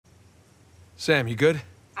Sam, you good?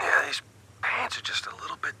 Yeah, these pants are just a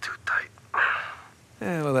little bit too tight.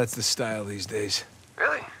 Yeah, well, that's the style these days.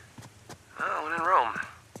 Really? Oh, when in Rome.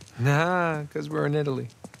 Nah, because we're in Italy.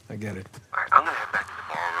 I get it. All right, I'm gonna head back to the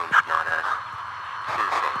ballroom.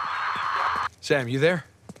 Not Sam, you there?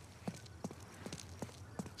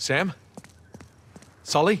 Sam?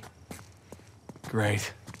 Sully?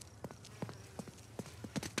 Great.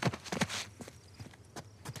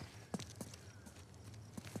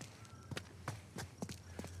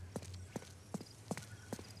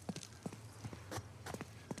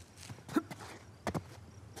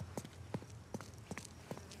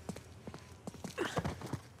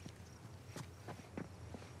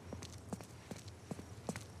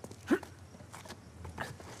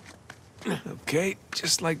 Okay,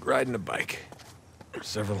 just like riding a bike.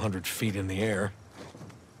 Several hundred feet in the air.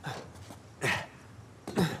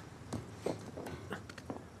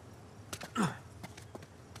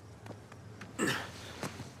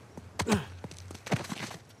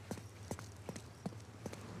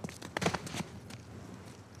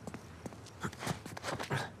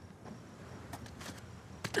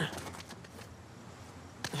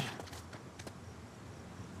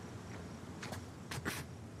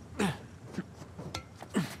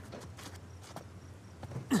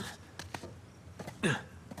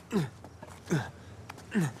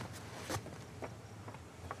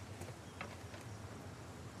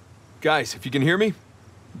 Guys, if you can hear me,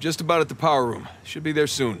 I'm just about at the power room. Should be there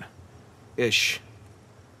soon. Ish.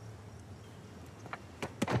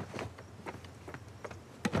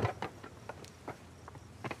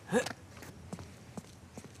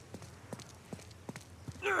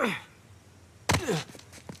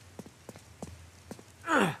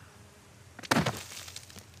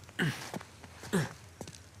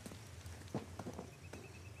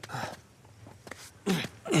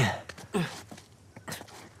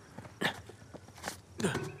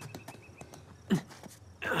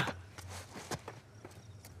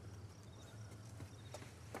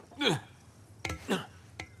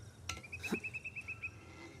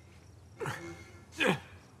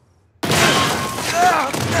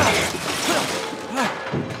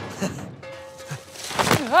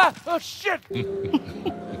 Oh, shit!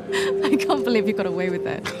 I can't believe you got away with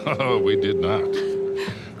that. Oh, we did not.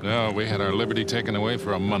 No, we had our liberty taken away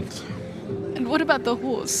for a month. And what about the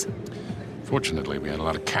horse? Fortunately, we had a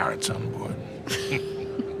lot of carrots on board.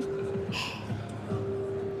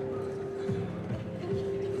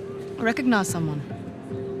 Recognize someone?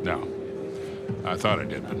 No. I thought I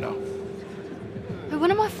did, but no. But when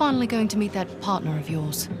am I finally going to meet that partner of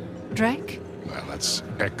yours? Drake? Well, that's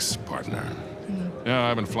ex-partner. Yeah,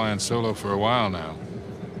 I've been flying solo for a while now.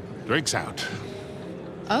 Drake's out.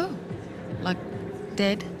 Oh. Like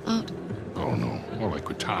dead out? Oh, no. More like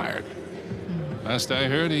retired. Last I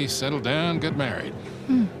heard, he settled down, got married.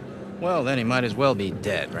 Well, then he might as well be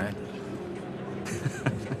dead, right?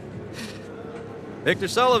 Victor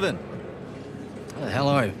Sullivan! How the hell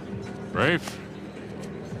are you? Rafe?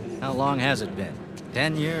 How long has it been?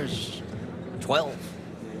 10 years? 12?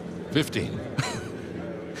 15.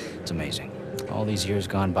 It's amazing. All these years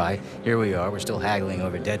gone by, here we are, we're still haggling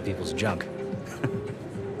over dead people's junk.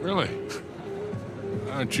 Really?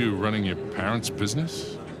 Aren't you running your parents'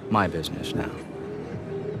 business? My business now.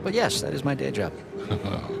 But yes, that is my day job.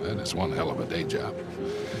 Oh, that is one hell of a day job.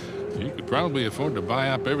 You could probably afford to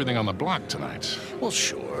buy up everything on the block tonight. Well,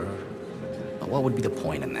 sure. But what would be the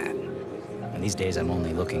point in that? And these days, I'm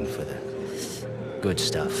only looking for the good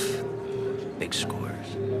stuff. Big scores.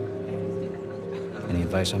 Any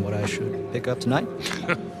advice on what I should pick up tonight?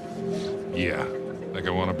 Yeah, like I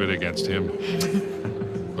want to bid against him.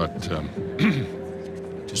 But,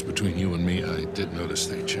 just between you and me, I did notice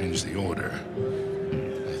they changed the order.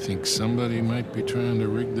 I think somebody might be trying to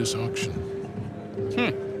rig this auction.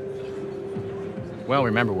 Well,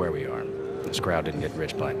 remember where we are. This crowd didn't get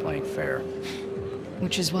rich by playing fair.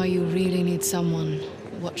 Which is why you really need someone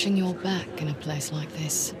watching your back in a place like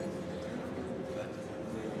this.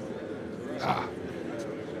 Ah.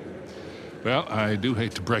 Well, I do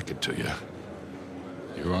hate to break it to you.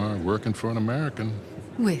 You are working for an American.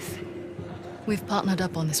 We've partnered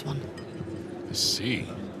up on this one. I see.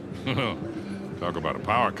 Talk about a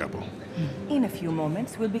power couple. In a few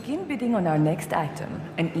moments, we'll begin bidding on our next item,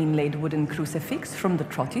 an inlaid wooden crucifix from the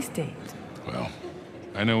Trott estate. Well,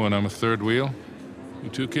 I know when I'm a third wheel. You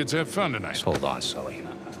two kids have fun tonight. Just hold on, Sully.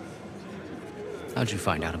 How'd you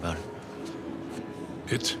find out about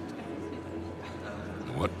it? It?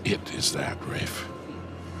 What it is that, Rafe?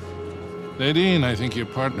 Nadine, I think your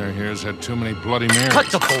partner here has had too many Bloody Marys.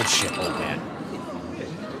 Cut the bullshit, old man.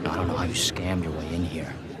 Now, I don't know how you scammed your way in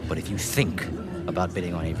here, but if you think about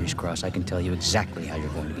bidding on Avery's cross, I can tell you exactly how you're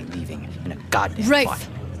going to be leaving in a goddamn Rafe! pot.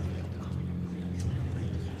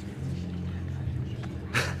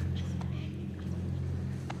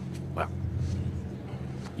 Well,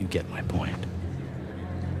 you get my point.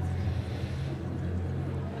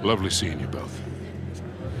 Lovely seeing you both.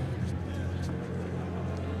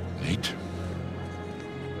 Nate?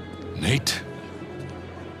 Nate?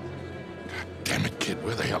 God damn it, kid,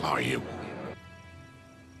 where the hell are you?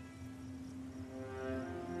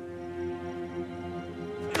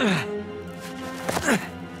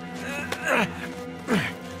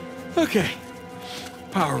 Okay.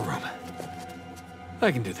 Power room.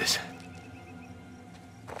 I can do this.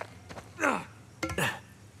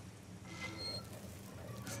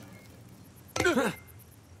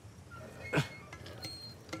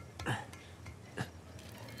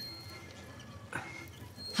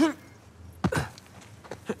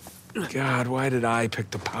 God, why did I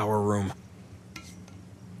pick the power room?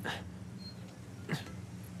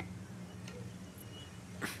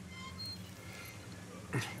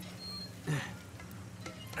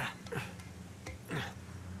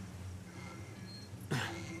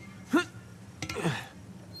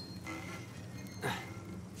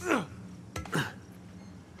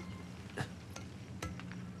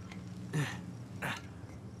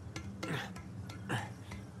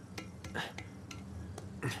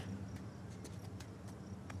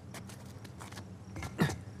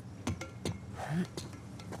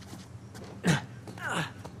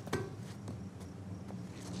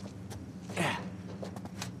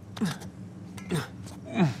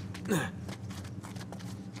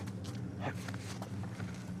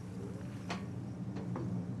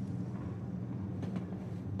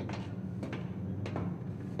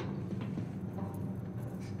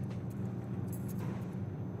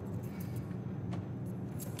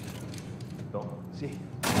 Sì,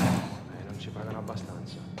 non ci pagano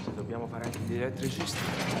abbastanza. Se dobbiamo fare anche gli elettricisti,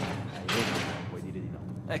 puoi dire di no.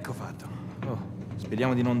 Ecco fatto. Oh,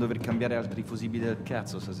 speriamo di non dover cambiare altri fusibili del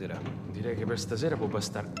cazzo stasera. Direi che per stasera può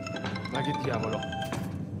bastare. Ma che diavolo?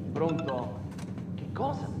 Pronto? Che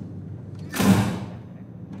cosa?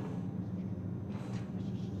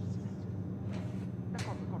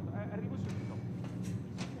 D'accordo, arrivo subito.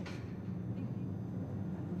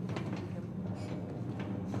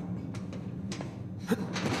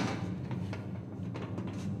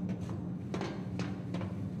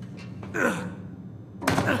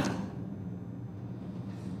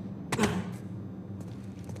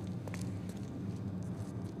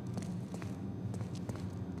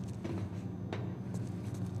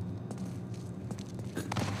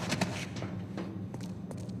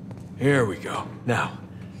 Here we go. Now,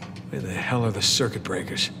 where the hell are the circuit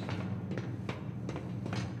breakers?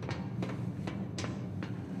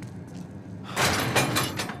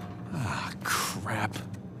 Ah, crap.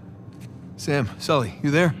 Sam, Sully, you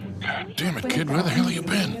there? God damn it, kid, where the hell have you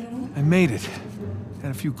been? I made it.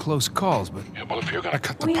 Had a few close calls, but... Yeah, well, if you're gonna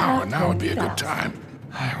cut the power, now would be a good time.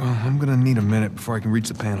 Well, I'm gonna need a minute before I can reach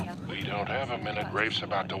the panel. We don't have a minute. Rafe's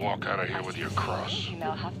about to walk out of here with your cross. You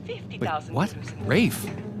now have Wait, 50,000 what? Rafe?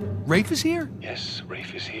 Rafe is here? Yes,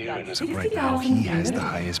 Rafe is here, and So right now, he has the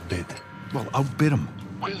highest bid. Well, outbid him.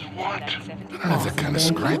 With what? I don't have that kind of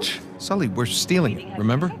scratch. Sully, we're stealing it,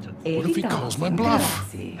 remember? What if he calls my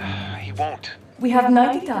bluff? he won't. We have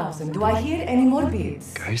 90,000. Do I hear any more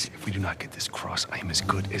bids? Guys, if we do not get this cross, I am as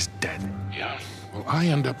good as dead. Yeah. Well, I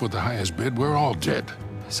end up with the highest bid. We're all dead.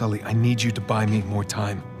 Sully, I need you to buy me more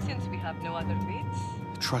time. Since we have no other bids.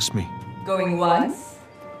 Trust me. Going once?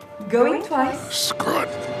 Going twice? Screw it.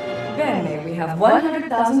 Bene, we have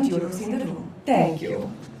 100,000 euros in the room. Thank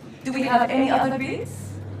you. Do we have any other bids?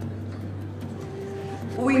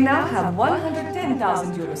 We now have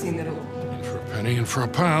 110,000 euros in the room. In for a penny and for a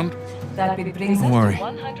pound. That bid brings Don't us worry. to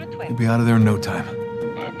 120. You'll be out of there in no time.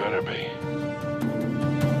 I better be.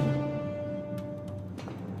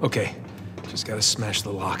 Okay, just gotta smash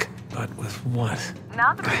the lock. But with what?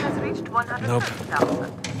 Now the bid has reached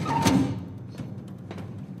 130,000.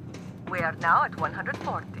 We are now at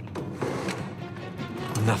 140.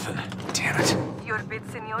 Nothing. Damn it. Your bid,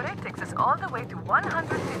 Signore, takes us all the way to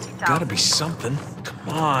 150,000. Gotta be something. Come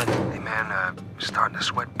on. Hey, man, starting to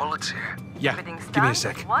sweat bullets here. Yeah, Bidding give me a starts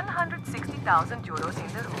sec. at 160,000 euros in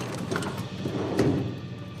the room.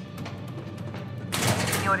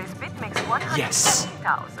 Signore's bid makes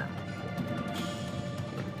 170,000.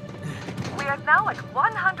 We are now at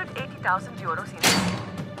 180,000 euros in the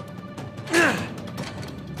room.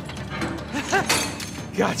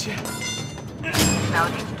 Gotcha. Now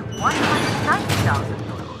reached to 190,000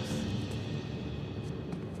 euros.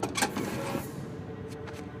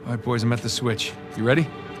 All right, boys, I'm at the switch. You ready?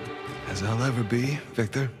 As I'll ever be,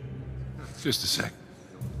 Victor. Just a sec.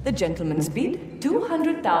 The gentleman's bid,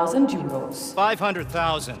 200,000 euros.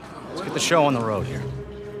 500,000. Let's get the show on the road here.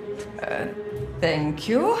 Thank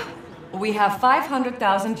you. We have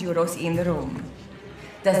 500,000 euros in the room.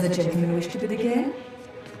 Does the gentleman wish to bid again?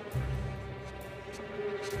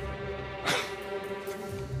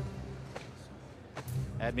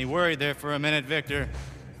 Had me worried there for a minute, Victor.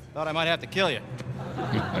 Thought I might have to kill you.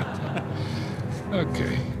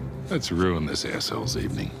 Okay, let's ruin this asshole's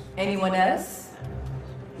evening. Anyone else?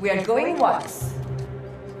 We are going once.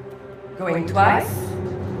 Going twice?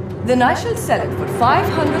 Then I shall sell it for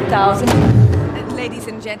 500,000. Ladies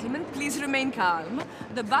and gentlemen, please remain calm.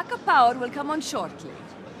 The backup power will come on shortly.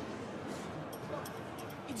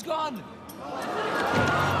 It's gone!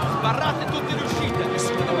 Sbarrate tutte le uscite,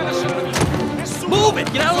 nessuno deve lasciare via. Nessuno! Move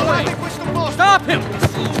it! Get out of the way! Stop him!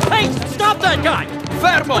 Hey! Stop that guy!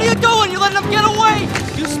 Fermo! What are you doing? You letting him get away!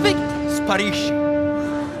 You speak... Sparisci.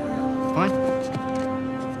 Fine.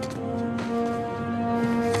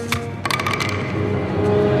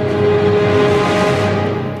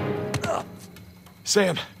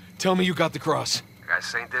 Sam, tell me you got the cross. I got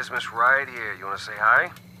St. Dismas right here. You want to say hi?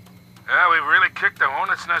 Yeah, we've really kicked the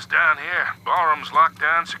hornet's nest down here. Ballroom's locked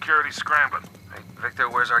down, security's scrambling. Hey, Victor,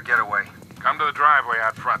 where's our getaway? Come to the driveway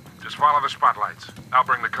out front. Just follow the spotlights. I'll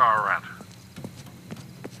bring the car around.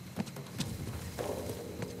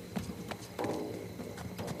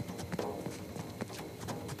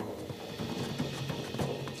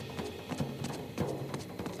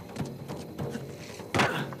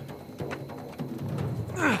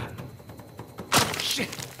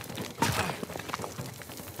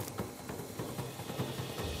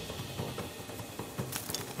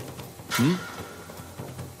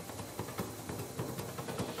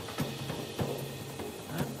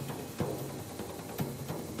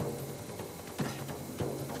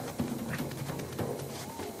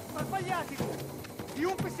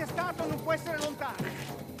 Chiunque sia stato non può essere lontano.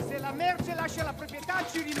 Se la merce lascia la proprietà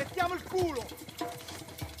ci rimettiamo il culo.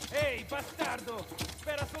 Ehi, bastardo!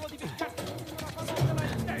 Spera solo di beccarti una pallottola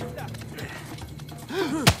in testa!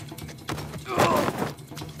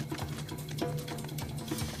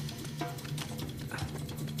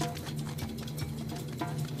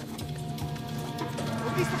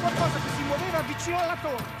 Ho visto qualcosa che si muoveva vicino alla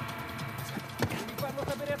torre. Devi farlo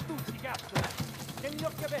sapere a tutti, cazzo! Tieni gli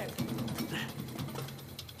occhi aperti!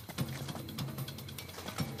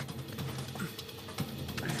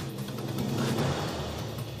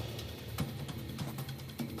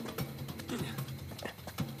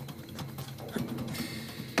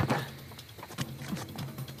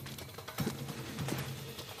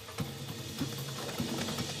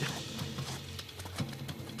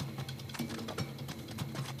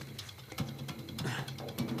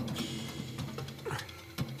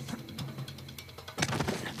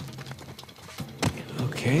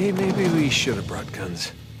 Okay, maybe we should have brought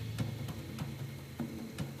guns.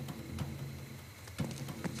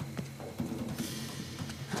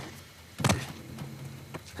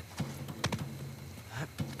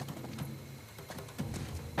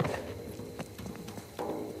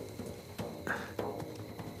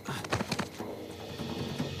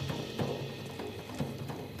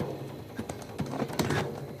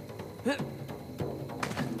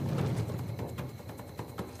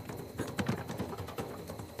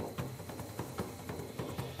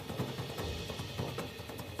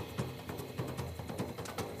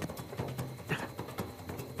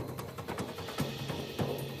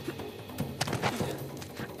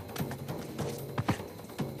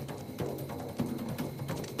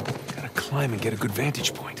 Climb and get a good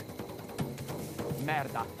vantage point.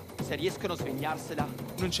 Merda, se riescono a svegnarsela,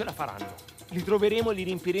 non ce la faranno. Li troveremo e li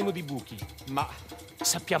riempiremo di buchi. Ma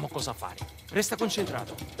sappiamo cosa fare. Resta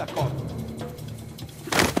concentrato. D'accordo.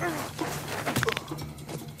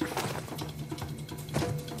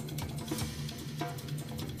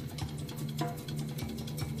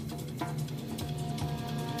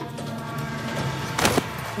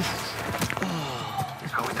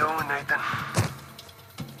 How we doing, Nathan?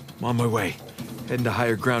 I'm on my way. Heading to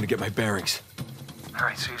higher ground to get my bearings. All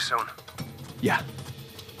right, see you soon. Yeah.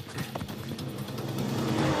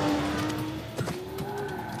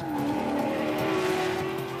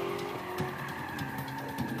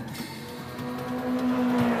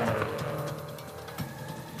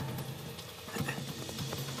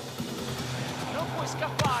 Non puoi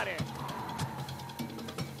scappare!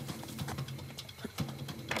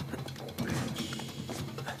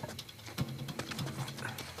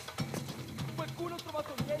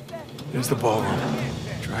 There's the ballroom.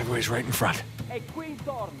 Driveway's right in front. È qui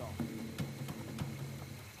intorno.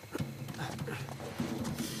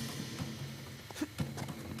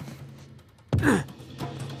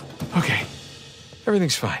 Okay,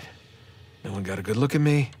 everything's fine. No one got a good look at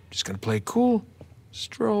me. Just gonna play it cool,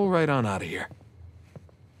 stroll right on out of here.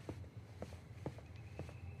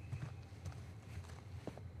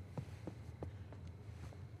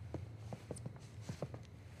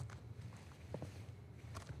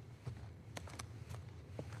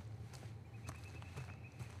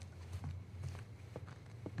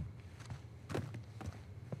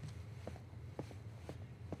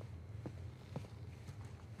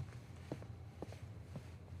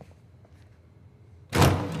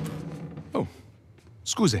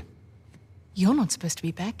 Scusi. You're not supposed to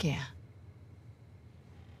be back here.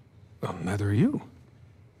 Well, neither are you.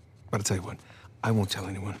 But I'll tell you what, I won't tell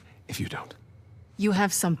anyone if you don't. You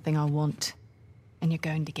have something I want, and you're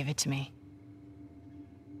going to give it to me.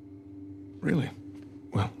 Really?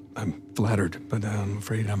 Well, I'm flattered, but I'm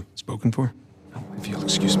afraid I'm spoken for. Oh, if you'll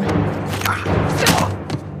excuse me.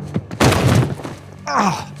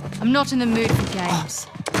 I'm not in the mood for games.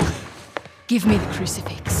 Give me the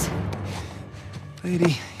crucifix.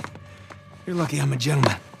 Lady, you're lucky I'm a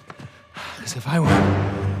gentleman. Because if I were...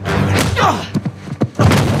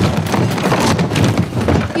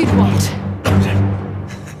 You'd what?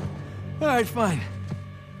 All right, fine.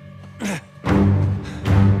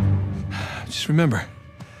 Just remember,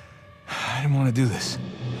 I didn't want to do this.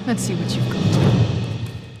 Let's see what you've got.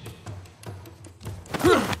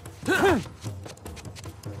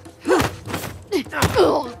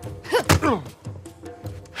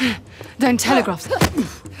 Don't telegraph.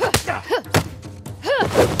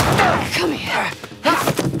 Come here.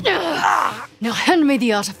 Now hand me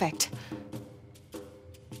the artifact.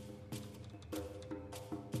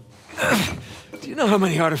 Do you know how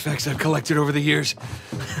many artifacts I've collected over the years?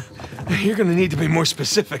 You're gonna need to be more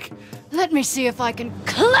specific. Let me see if I can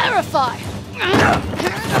clarify.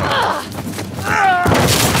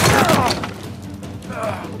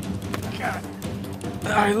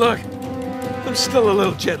 All right, look. I'm still a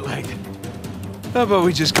little jet-lagged. How about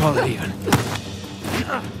we just call it even?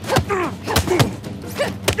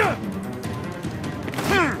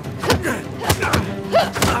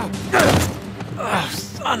 Oh,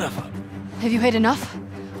 son of a... Have you had enough?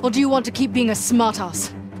 Or do you want to keep being a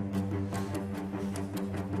smartass?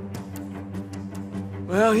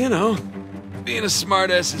 Well, you know, being a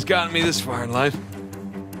smartass has gotten me this far in life.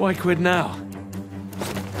 Why quit now?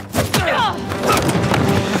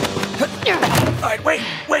 All right,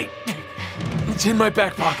 wait! It's in my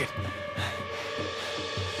back pocket.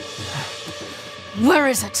 Where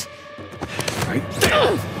is it? Right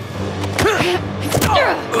there.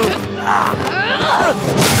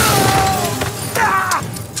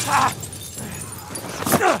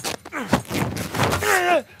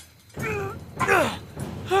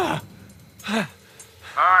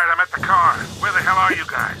 Alright, I'm at the car. Where the hell are you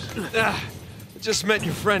guys? I just met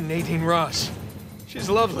your friend, Nadine Ross. She's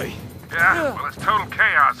lovely. Yeah? Well, it's total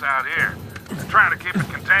chaos out here. I'm trying to keep it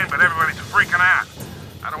contained, but everybody's freaking out.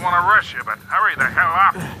 I don't want to rush you, but hurry the hell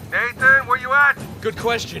up. Nathan, where you at? Good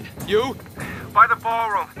question. You? By the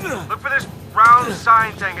ballroom. Look for this round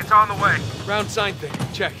sign thing. It's on the way. Round sign thing.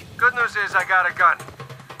 Check. Good news is I got a gun.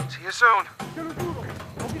 See you soon. Te lo giuro,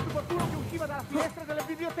 ho visto qualcuno che usciva dalla finestra della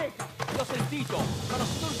biblioteca. L'ho sentito, ma non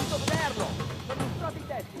sono riuscito a vederlo. Sono entrati i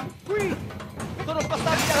tetti. Qui! Sono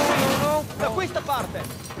passati da questa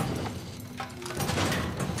parte.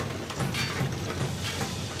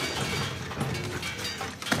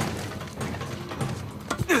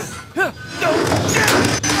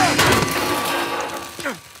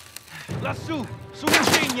 Lassù,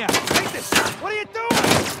 sull'insegna! Nathan, what are you doing?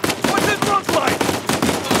 What's it look like?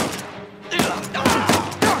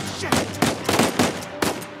 Oh, shit!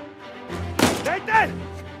 Nathan!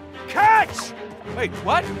 Catch! Wait,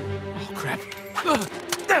 what? Oh, crap.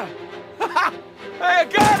 Hey, I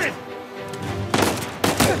got it!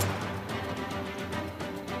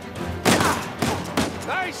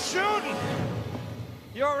 Nice shooting!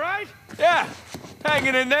 You alright? Yeah,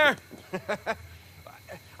 hanging in there.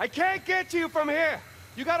 I can't get to you from here.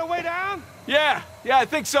 You got a way down? Yeah, I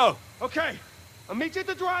think so. Okay. I'll meet you at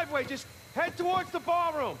the driveway. Just head towards the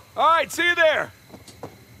ballroom. All right, see you there.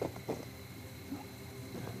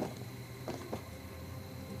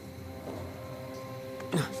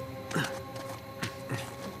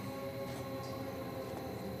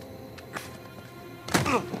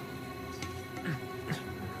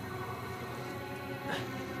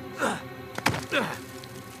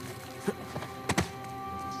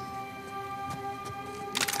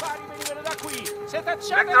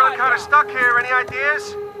 Victor, I'm kind of stuck here. Any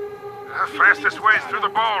ideas? The fastest way is through the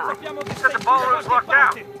ballroom. You said the ballroom's locked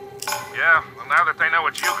out. Yeah, well, now that they know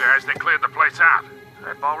it's you guys, they cleared the place out. All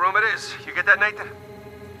right, ballroom it is. You get that, Nathan?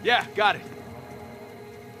 Yeah, got it.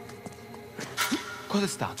 Cos'è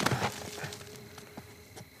stato?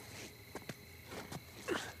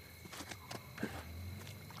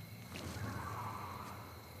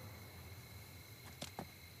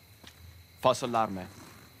 Falso allarme.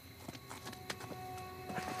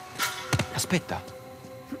 Aspetta.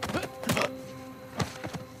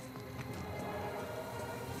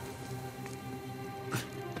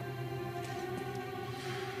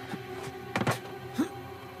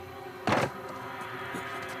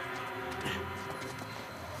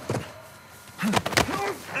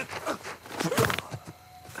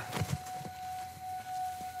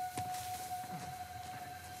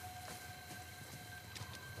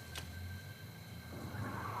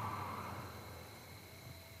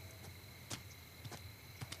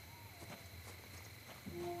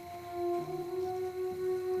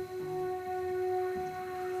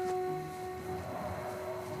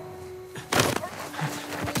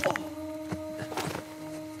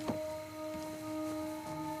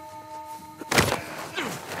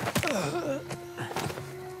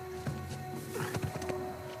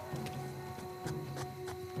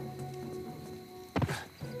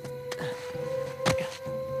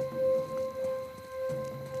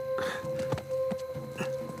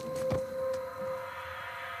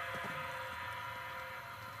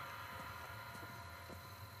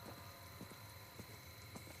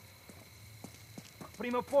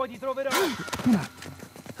 Prima o poi ti troverò.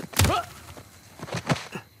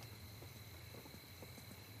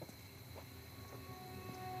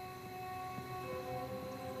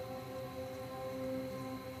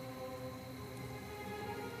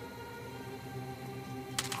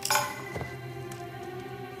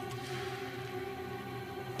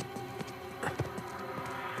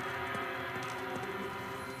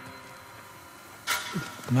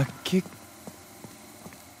 Ma che...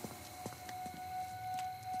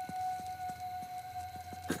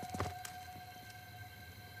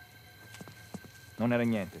 Non era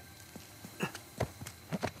niente.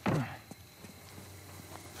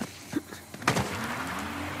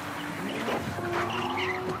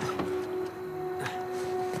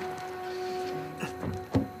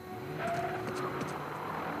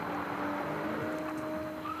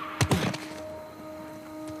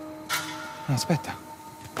 Aspetta.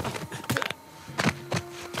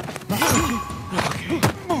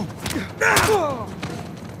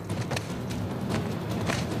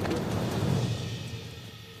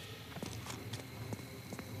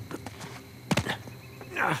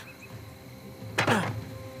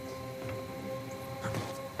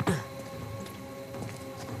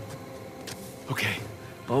 Okay,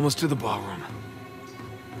 almost to the ballroom.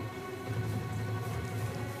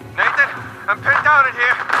 Nathan, I'm pinned down in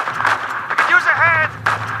here. I could use a hand.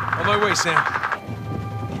 On my way, Sam.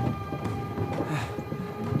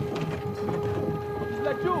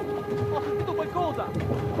 Laggiù! Ho sentito qualcosa!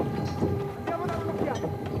 Andiamo a dare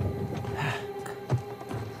un'occhiata!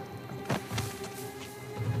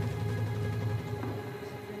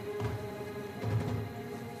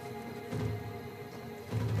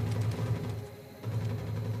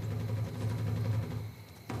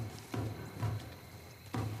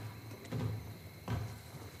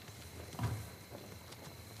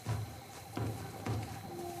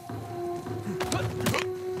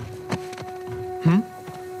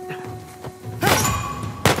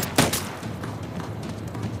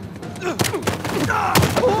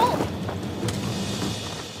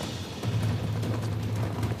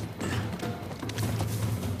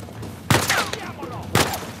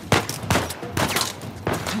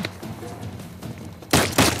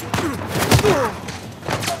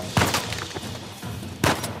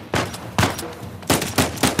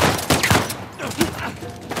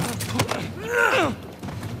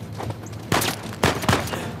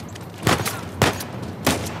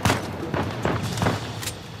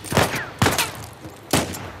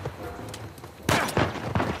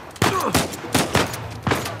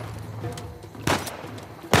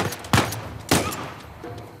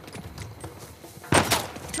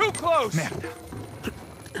 Close! Merda.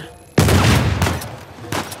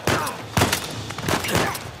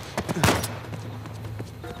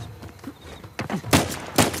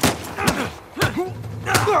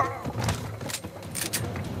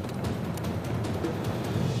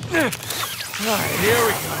 All right, here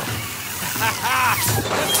we go.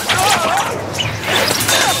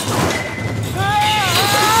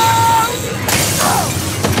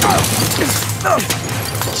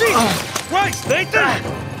 Jesus Christ, Nathan!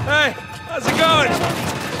 Hey, how's it going?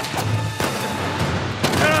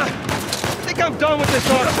 I think I'm done with this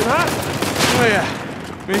auction, huh? Oh yeah,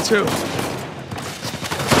 me too.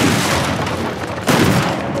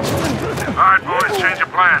 right, boys, change of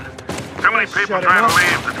plan. Too many people trying to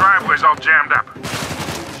leave. The driveway's all jammed up.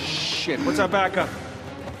 Shit, what's our backup?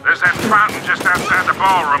 There's that fountain just outside the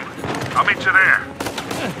ballroom. I'll meet you there.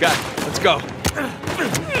 Got it. Let's go.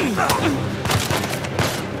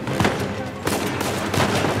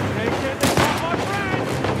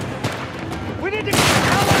 We need to get the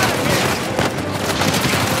hell out of here!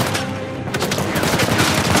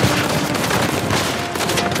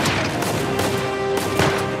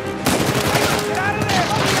 Get out of there!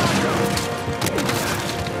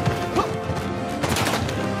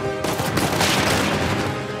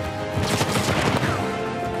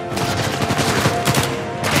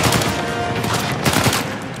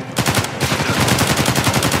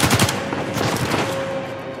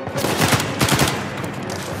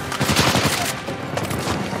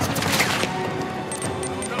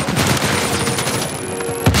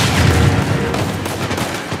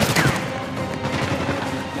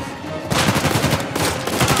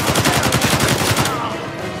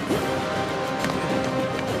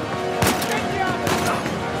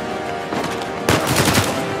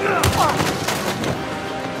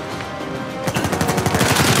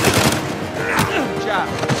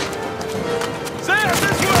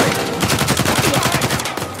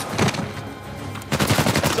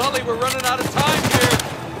 Sully, we're running out of time here.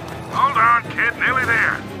 Hold on, kid. Nearly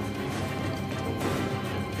there.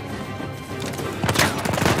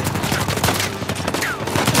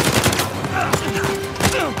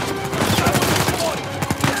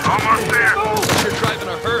 Almost there. You're driving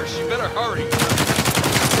a hearse. You better hurry.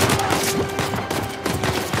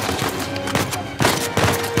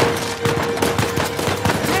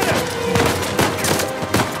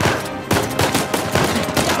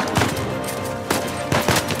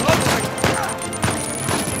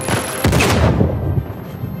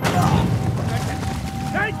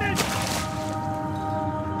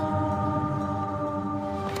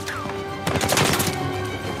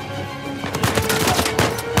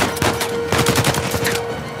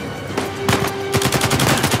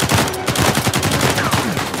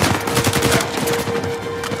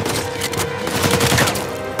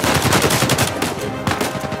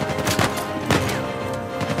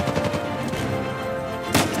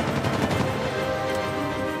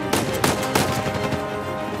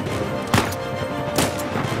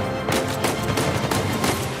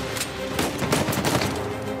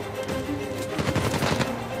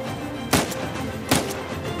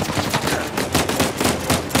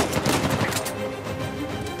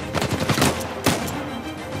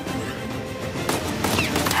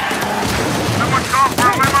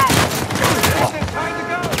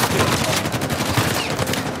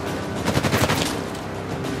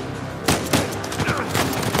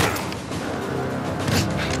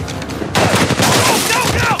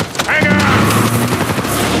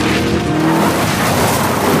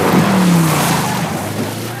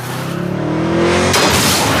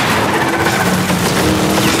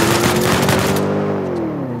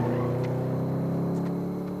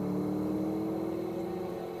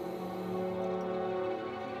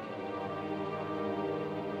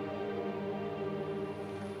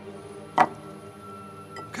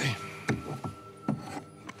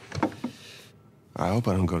 I hope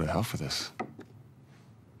I don't go to hell for this.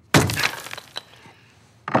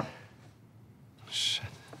 Shit.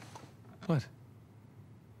 What?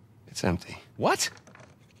 It's empty. What?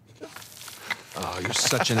 Oh, you're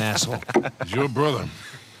such an asshole. He's your brother.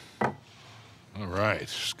 All right,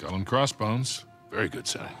 skull and crossbones. Very good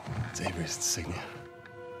sign. It's Avery's insignia.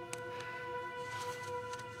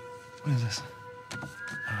 What is this?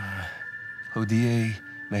 Hodie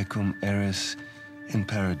mecum eris in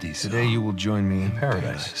paradiso. Today you will join me in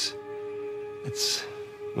paradise. It's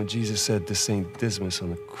what Jesus said to Saint Dismas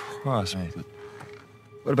on the cross. Right. But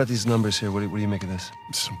what about these numbers here? What do you make of this?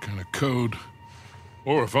 Some kind of code.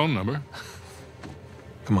 Or a phone number.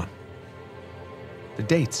 Come on. The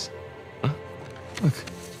dates. Huh? Look.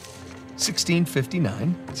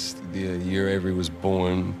 1659. It's the year Avery was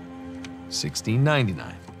born.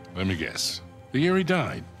 1699. Let me guess. The year he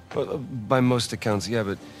died. Well, by most accounts, yeah,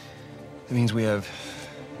 but that means we have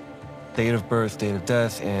date of birth, date of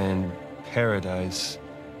death, and paradise.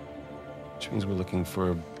 Which means we're looking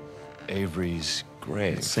for Avery's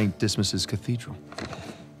grave. It's St. Dismas's cathedral.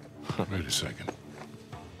 Wait a second.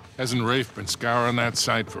 Hasn't Rafe been scouring that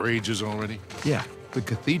site for ages already? Yeah, the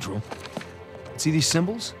cathedral. See these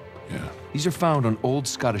symbols? Yeah. These are found on old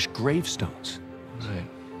Scottish gravestones. Right.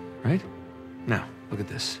 Right? Now, look at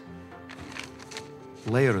this.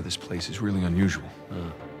 The layout of this place is really unusual.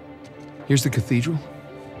 Here's the cathedral,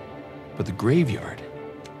 but the graveyard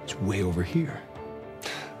is way over here.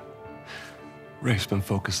 Rafe's been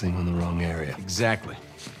focusing on the wrong area. Exactly.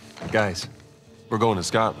 Guys, we're going to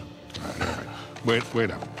Scotland. All right.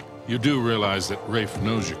 Wait up. You do realize that Rafe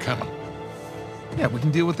knows you're coming? Yeah, we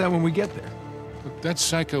can deal with that when we get there. Look, that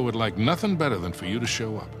psycho would like nothing better than for you to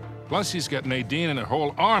show up. Plus, he's got Nadine and a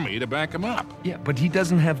whole army to back him up. Yeah, but he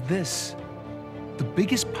doesn't have this. The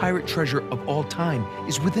biggest pirate treasure of all time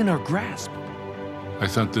is within our grasp. I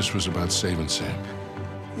thought this was about saving Sam.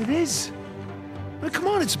 It is. But come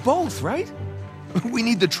on, it's both, right? We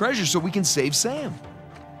need the treasure so we can save Sam.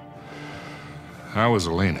 How is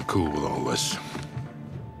Elena cool with all this?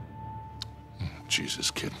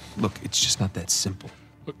 Jesus, kid. Look, it's just not that simple.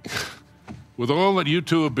 Look, with all that you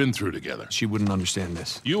two have been through together... She wouldn't understand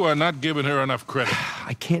this. You are not giving her enough credit.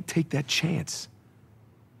 I can't take that chance.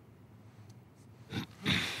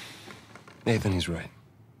 Nathan, he's right.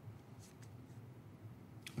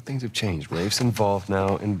 Things have changed. Rafe's involved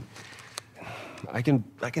now, and I can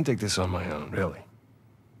take this on my own, really.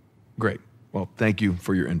 Great. Well, thank you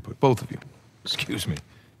for your input, both of you. Excuse me.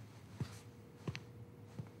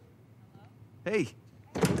 Hey.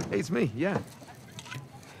 Hey, it's me, yeah.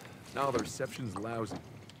 No, the reception's lousy.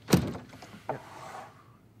 Yeah.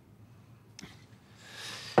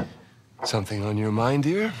 Something on your mind,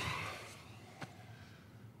 dear?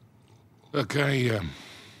 Look, I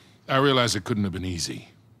realize it couldn't have been easy.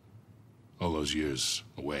 All those years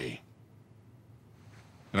away.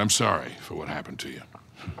 And I'm sorry for what happened to you.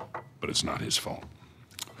 But it's not his fault.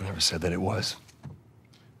 I never said that it was.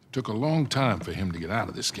 It took a long time for him to get out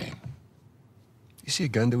of this game. You see a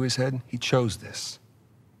gun to his head? He chose this.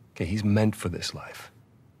 Okay, he's meant for this life.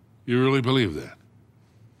 You really believe that?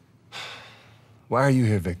 Why are you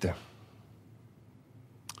here, Victor?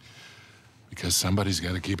 Because somebody's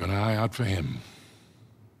got to keep an eye out for him.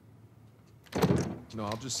 No,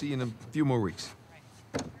 I'll just see you in a few more weeks.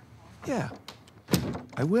 Yeah,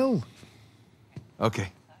 I will.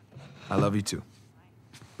 Okay. I love you too.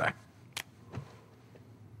 Bye.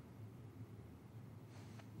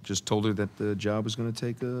 Just told her that the job was going to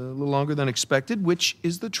take a little longer than expected, which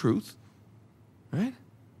is the truth. Right?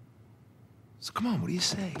 So come on, what do you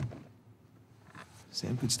say?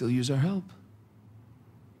 Sam could still use our help.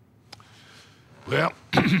 Well,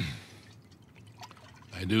 I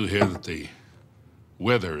do hear that the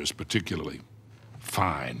weather is particularly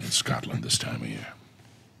fine in Scotland this time of year.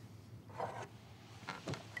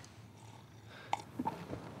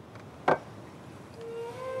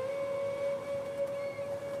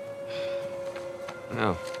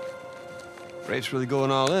 No. Rafe's really going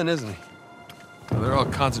all in, isn't he? Well, they're all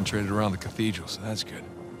concentrated around the cathedral, so that's good.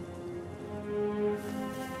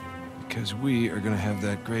 Because we are gonna have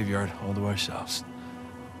that graveyard all to ourselves.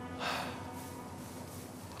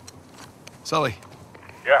 Sully.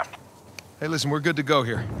 Yeah. Hey, listen, we're good to go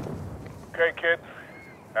here. Okay, kid.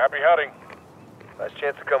 Happy hunting. Last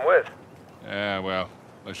chance to come with. Yeah, well,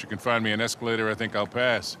 unless you can find me an escalator, I think I'll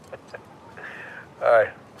pass. All right.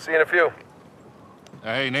 See you in a few.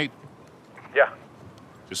 Hey, Nate. Yeah.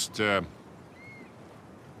 Just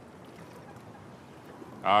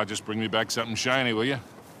bring me back something shiny, will you?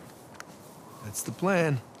 That's the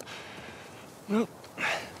plan. Well,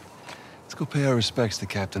 let's go pay our respects to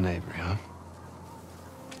Captain Avery, huh?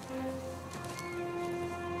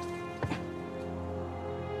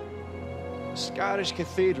 Scottish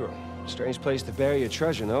Cathedral. Strange place to bury your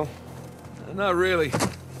treasure, no? Not really.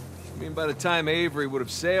 I mean, by the time Avery would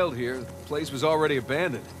have sailed here, the place was already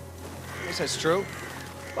abandoned. I guess that's true.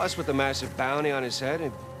 Plus, with the massive bounty on his head,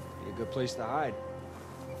 it'd be a good place to hide.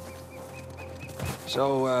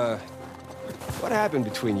 So, what happened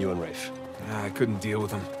between you and Rafe? I couldn't deal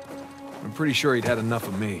with him. I'm pretty sure he'd had enough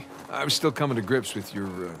of me. I was still coming to grips with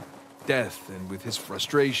your death and with his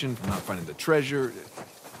frustration from not finding the treasure.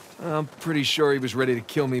 I'm pretty sure he was ready to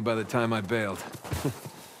kill me by the time I bailed.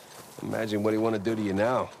 Imagine what he want to do to you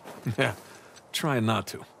now. Yeah, trying not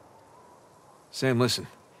to. Sam, listen.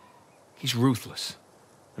 He's ruthless.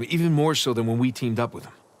 I mean, even more so than when we teamed up with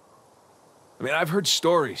him. I mean, I've heard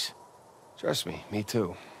stories. Trust me, me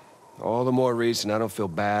too. All the more reason I don't feel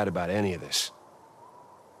bad about any of this.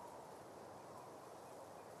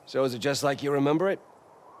 So is it just like you remember it?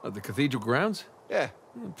 At the cathedral grounds? Yeah.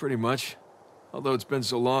 Pretty much. Although it's been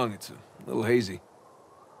so long, it's a little hazy.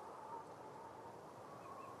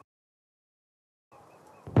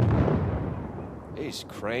 Jeez,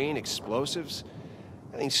 crane, explosives.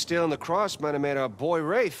 I think stealing the cross might have made our boy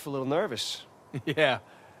Rafe a little nervous. Yeah,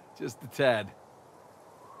 just a tad.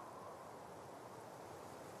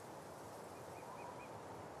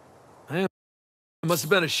 Man, it must have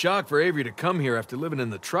been a shock for Avery to come here after living in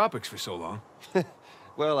the tropics for so long.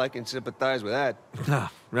 Well, I can sympathize with that.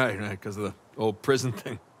 Ah, right, because of the old prison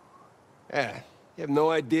thing. Yeah, You have no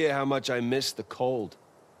idea how much I miss the cold.